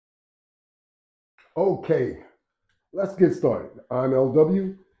Okay, let's get started. I'm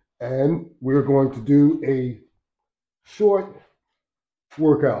LW, and we're going to do a short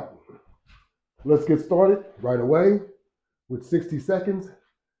workout. Let's get started right away with 60 seconds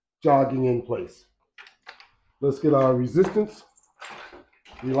jogging in place. Let's get our resistance.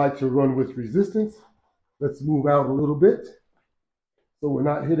 We like to run with resistance. Let's move out a little bit so we're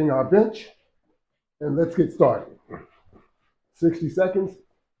not hitting our bench. And let's get started. 60 seconds,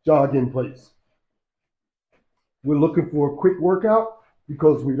 jog in place. We're looking for a quick workout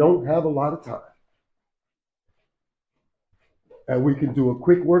because we don't have a lot of time. And we can do a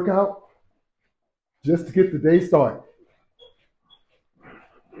quick workout just to get the day started.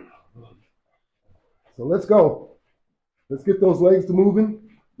 So let's go. Let's get those legs to moving.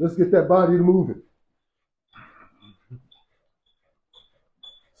 Let's get that body to moving.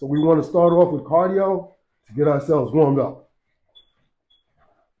 So we want to start off with cardio to get ourselves warmed up.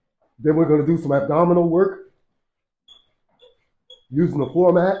 Then we're going to do some abdominal work using the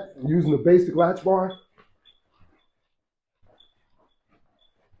floor mat and using the basic latch bar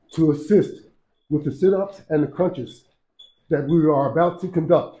to assist with the sit-ups and the crunches that we are about to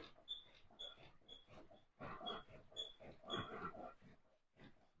conduct.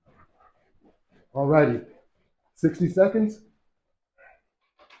 Alrighty, 60 seconds,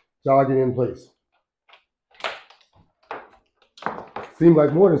 jogging in place. Seemed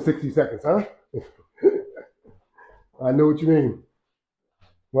like more than 60 seconds, huh? I know what you mean.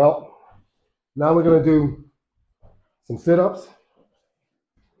 Well, now we're going to do some sit-ups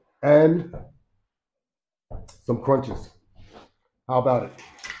and some crunches. How about it?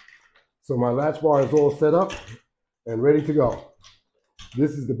 So my latch bar is all set up and ready to go.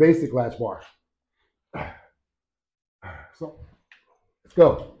 This is the basic latch bar. So let's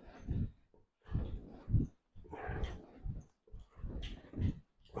go.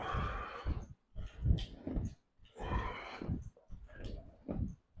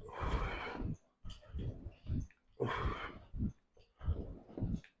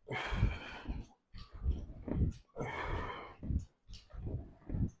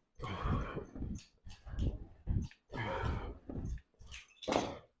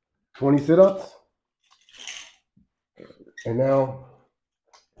 "20 sit-ups, and now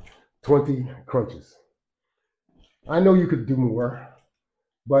 20 crunches. I know you could do more,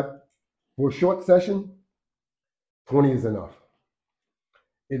 but for a short session, 20 is enough.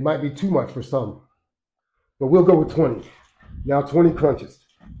 It might be too much for some, but we'll go with 20. Now 20 crunches.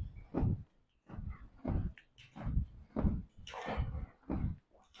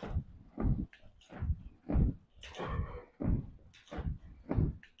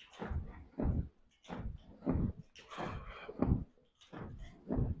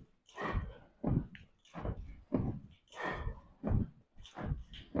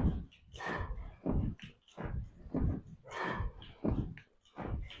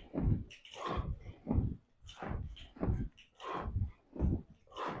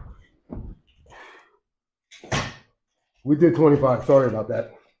 We did 25, sorry about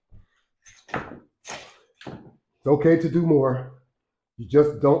that. It's okay to do more. You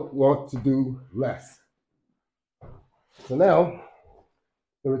just don't want to do less. So now,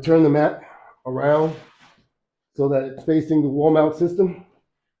 I'm going to turn the mat around so that it's facing the wall mount system.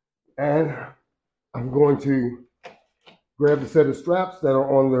 And I'm going to grab the set of straps that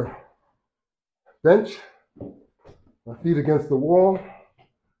are on the bench, my feet against the wall,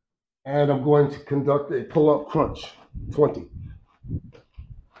 and I'm going to conduct a pull-up crunch, 20.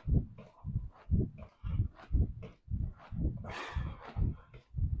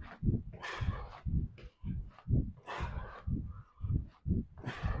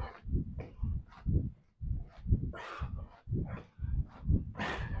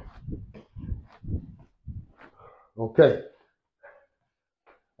 Okay,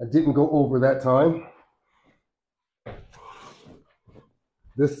 I didn't go over that time.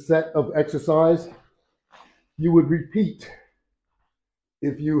 This set of exercise you would repeat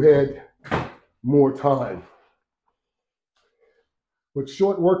if you had more time. But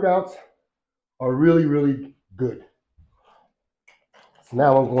short workouts are really, really good. So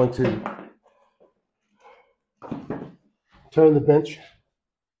now I'm going to turn the bench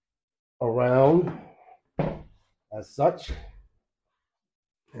around as such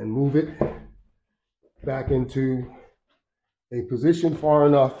and move it back into a position far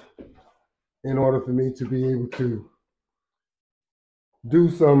enough in order for me to be able to do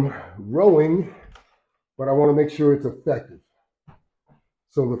some rowing, but I want to make sure it's effective.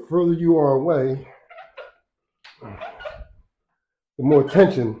 So the further you are away, the more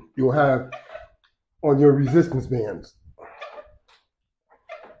tension you'll have on your resistance bands.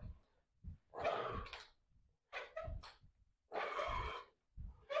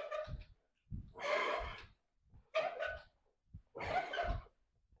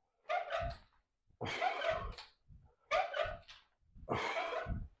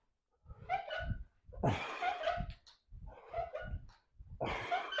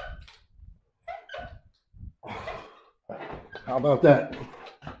 How about that?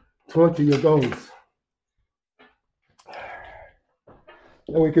 20 of those.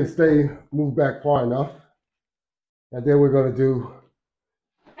 And we can move back far enough. And then we're going to do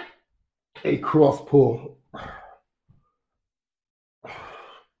a cross pull.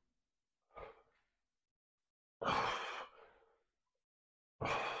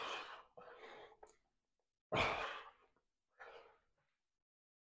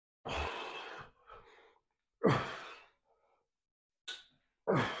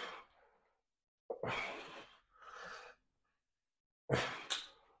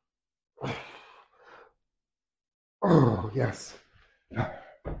 Oh, yes.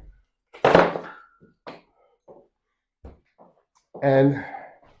 And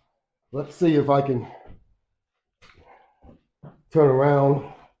let's see if I can turn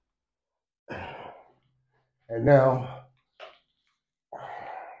around. And now,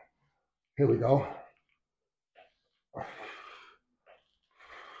 here we go.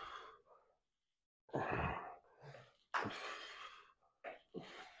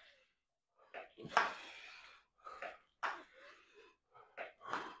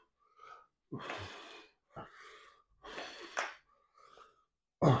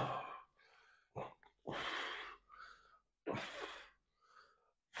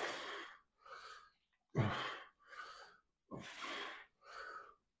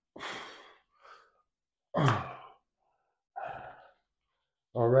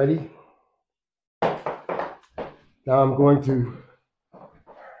 Alrighty. Now I'm going to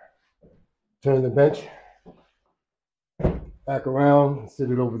turn the bench back around,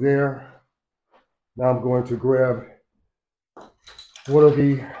 sit it over there. Now I'm going to grab one of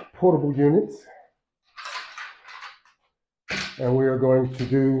the portable units, and we are going to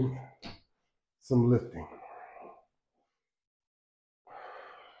do some lifting.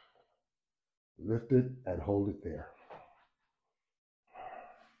 Lift it and hold it there.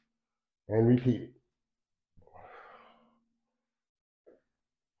 And repeat it.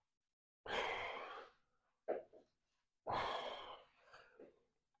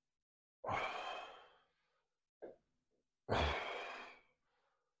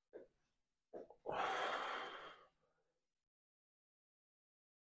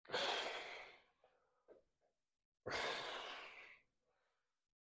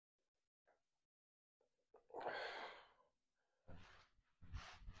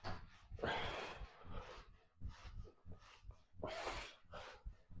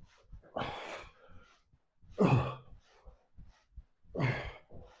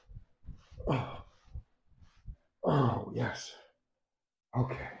 Oh, yes.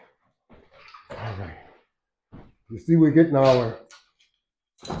 Okay. All right. You see, we're getting our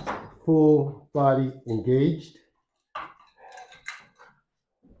full body engaged.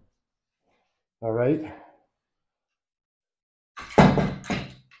 All right.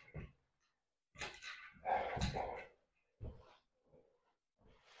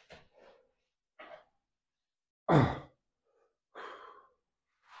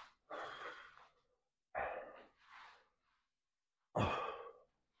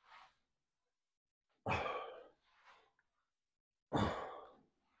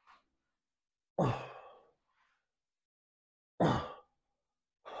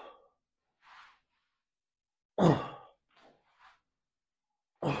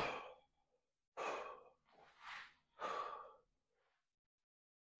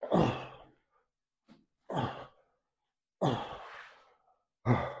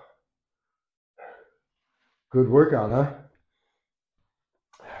 Good workout, huh?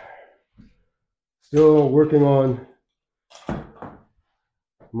 Still working on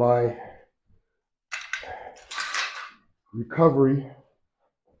my recovery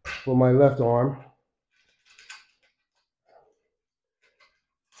for my left arm.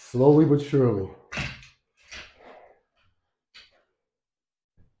 Slowly but surely.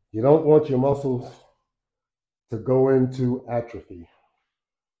 You don't want your muscles to go into atrophy.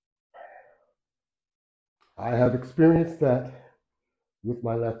 I have experienced that with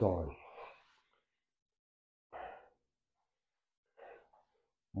my left arm.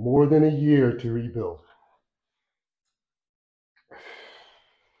 More than a year to rebuild.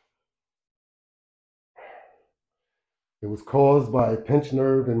 It was caused by a pinched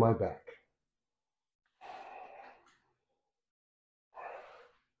nerve in my back.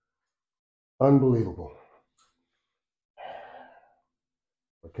 Unbelievable.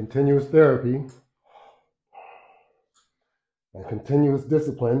 But continuous therapy and continuous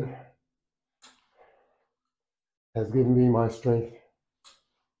discipline has given me my strength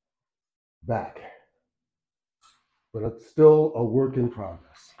back. But it's still a work in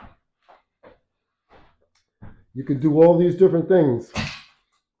progress. You can do all these different things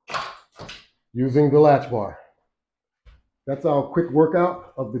using the latch bar. That's our quick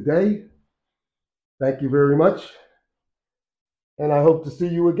workout of the day. Thank you very much. And I hope to see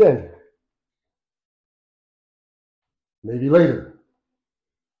you again. Maybe later,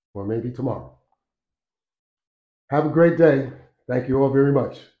 or maybe tomorrow. Have a great day. Thank you all very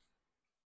much.